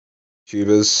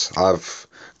YouTubers, I've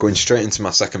going straight into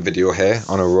my second video here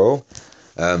on a roll,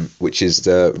 which is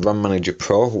the RAM Manager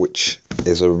Pro, which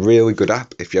is a really good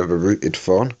app if you have a rooted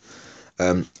phone.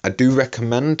 I do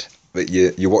recommend that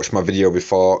you watch my video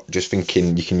before just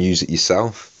thinking you can use it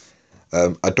yourself.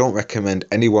 I don't recommend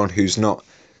anyone who's not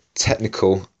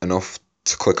technical enough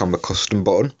to click on the custom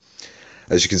button.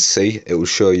 As you can see, it will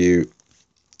show you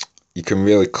can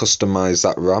really customize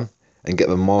that RAM and get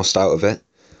the most out of it.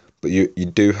 But you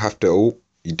do have to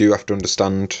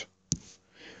understand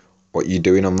what you're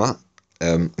doing on that.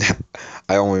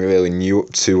 I only really knew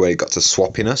up to where it got to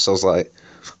swappiness. I was like,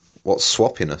 what's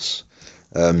swappiness?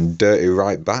 Dirty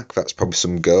right back, that's probably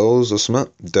some girls or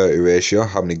something. Dirty ratio,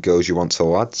 how many girls you want to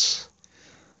lads.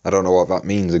 I don't know what that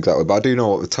means exactly, but I do know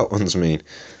what the top ones mean.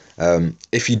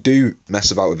 If you do mess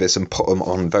about with this and put them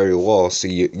on very low, so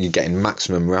you're getting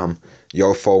maximum RAM,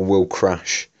 your phone will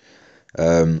crash.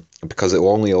 Because it will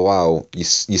only allow your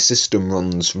system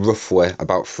runs roughly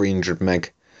about 300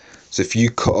 meg. So if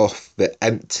you cut off the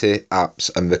empty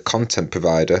apps and the content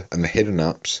provider and the hidden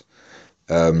apps,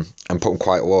 and put them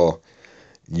quite low,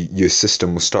 your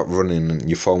system will stop running and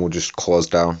your phone will just close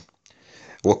down.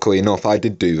 Luckily enough, I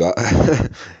did do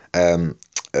that.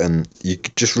 And you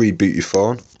could just reboot your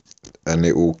phone and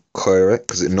it will clear it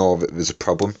because it knows that there's a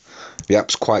problem. The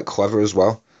app's quite clever as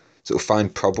well, so it'll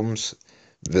find problems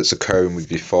that's occurring with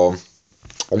your phone.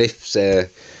 And if, say,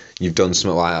 you've done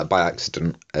something like that by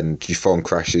accident and your phone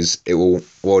crashes, it will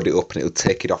load it up and it'll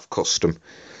take it off custom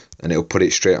and it'll put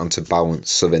it straight onto balance,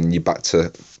 so then you're back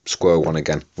to square one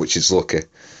again, which is lucky.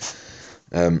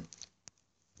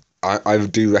 I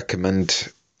do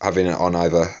recommend having it on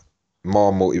either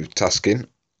more multitasking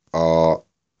or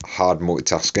hard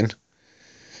multitasking.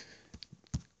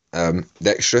 The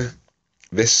extra,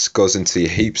 this goes into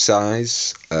your heap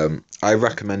size. I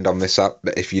recommend on this app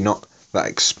that if you're not that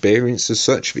experienced as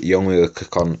such, that you only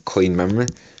click on clean memory,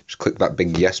 just click that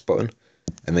big yes button,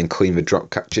 and then clean the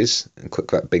drop catches, and click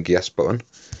that big yes button.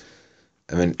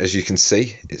 And then, as you can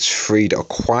see, it's freed a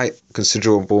quite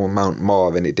considerable amount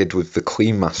more than it did with the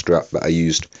Clean Master app that I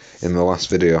used in the last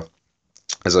video.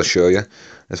 As I'll show you, I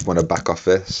just want to back off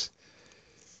this.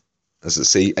 As you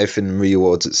see, everything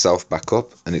reloads itself back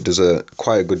up, and it does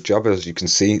quite a good job. As you can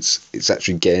see, it's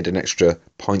actually gained an extra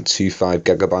 0.25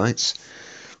 gigabytes,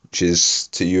 which is,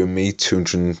 to you and me,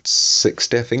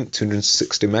 260, I think,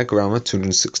 260 meg around there,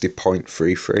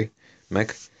 260.33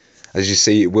 meg. As you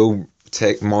see, it will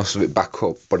take most of it back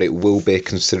up, but it will be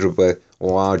considerably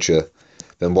larger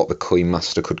than what the Clean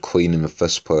Master could clean in the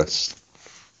first place.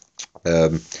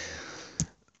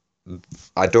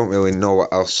 I don't really know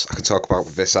what else I can talk about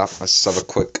with this app. Let's just have a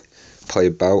quick play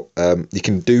about. You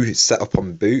can do setup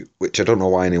on boot, which I don't know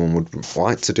why anyone would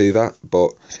like to do that,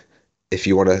 but if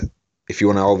you want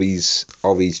all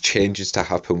these changes to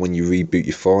happen when you reboot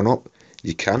your phone up,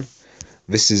 you can.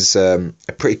 This is a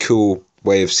pretty cool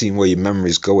way of seeing where your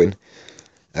memory is going.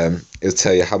 It'll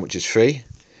tell you how much is free,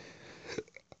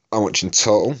 how much in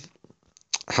total,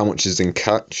 how much is in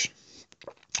cache,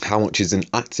 how much is in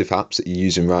active apps that you're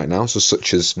using right now, so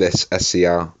such as this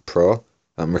SCR Pro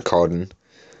I'm recording.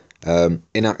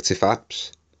 Inactive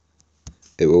apps,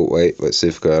 it will, wait, let's see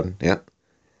if I can, yeah.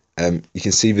 You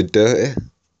can see the dirty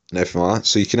and everything like that,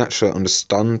 so you can actually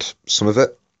understand some of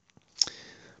it.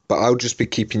 But I'll just be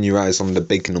keeping your eyes on the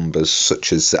big numbers,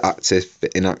 such as the active,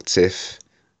 the inactive,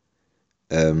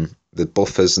 the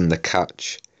buffers and the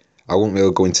cache. I won't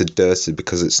really go into dirty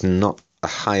because it's not a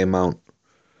high amount.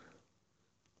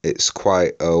 It's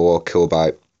quite a low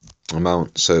kilobyte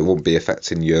amount, so it won't be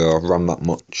affecting your RAM that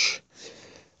much.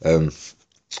 As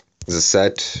I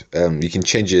said, you can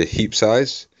change your heap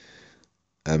size.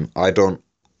 I don't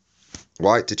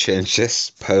like to change this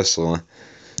personally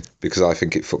because I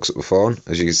think it fucks up the phone.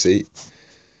 As you can see,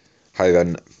 higher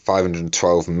than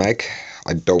 512 meg.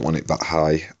 I don't want it that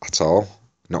high at all.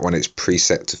 Not when it's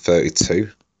preset to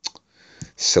 32.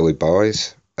 Silly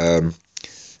boys.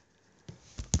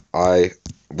 I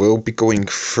will be going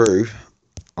through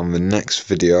on the next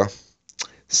video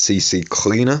CC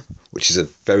Cleaner, which is a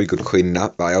very good cleaning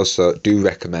app, but I also do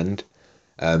recommend.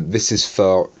 This is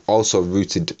for also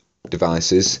rooted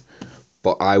devices,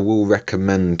 but I will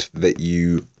recommend that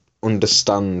you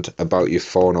understand about your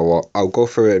phone a lot. I'll go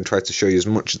through it and try to show you as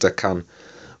much as I can,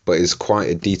 but it's quite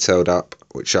a detailed app,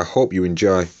 which I hope you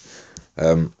enjoy.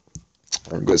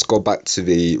 Let's go back to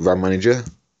the RAM Manager.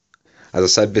 As I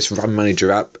said, this RAM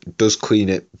Manager app does clean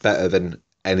it better than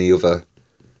any other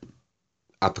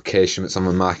application that's on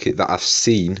the market that I've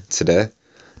seen today.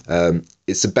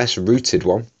 It's the best rooted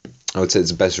one. I would say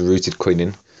it's the best rooted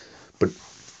cleaning, but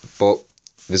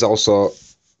there's also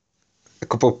a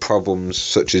couple of problems,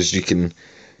 such as you can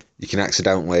you can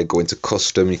accidentally go into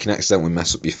custom, you can accidentally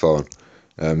mess up your phone.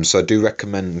 So I do give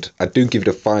it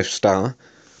a 5-star,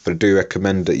 but I do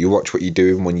recommend that you watch what you're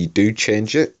doing when you do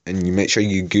change it, and you make sure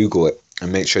you Google it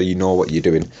and make sure you know what you're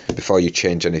doing before you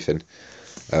change anything.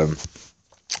 As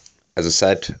I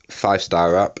said,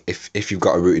 5-star app. If you've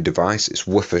got a rooted device, it's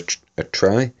worth a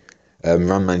try.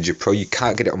 RAM Manager Pro, you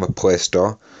can't get it on the Play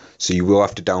Store, so you will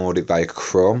have to download it via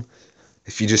Chrome.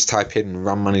 If you just type in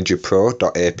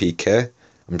rammanagerpro.apk,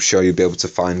 I'm sure you'll be able to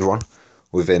find one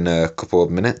within a couple of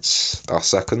minutes or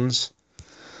seconds.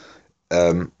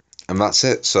 And that's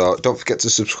it. So don't forget to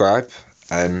subscribe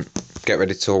and get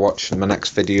ready to watch my next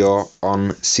video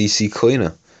on CC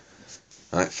Cleaner.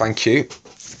 Alright, thank you,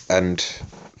 and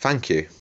thank you.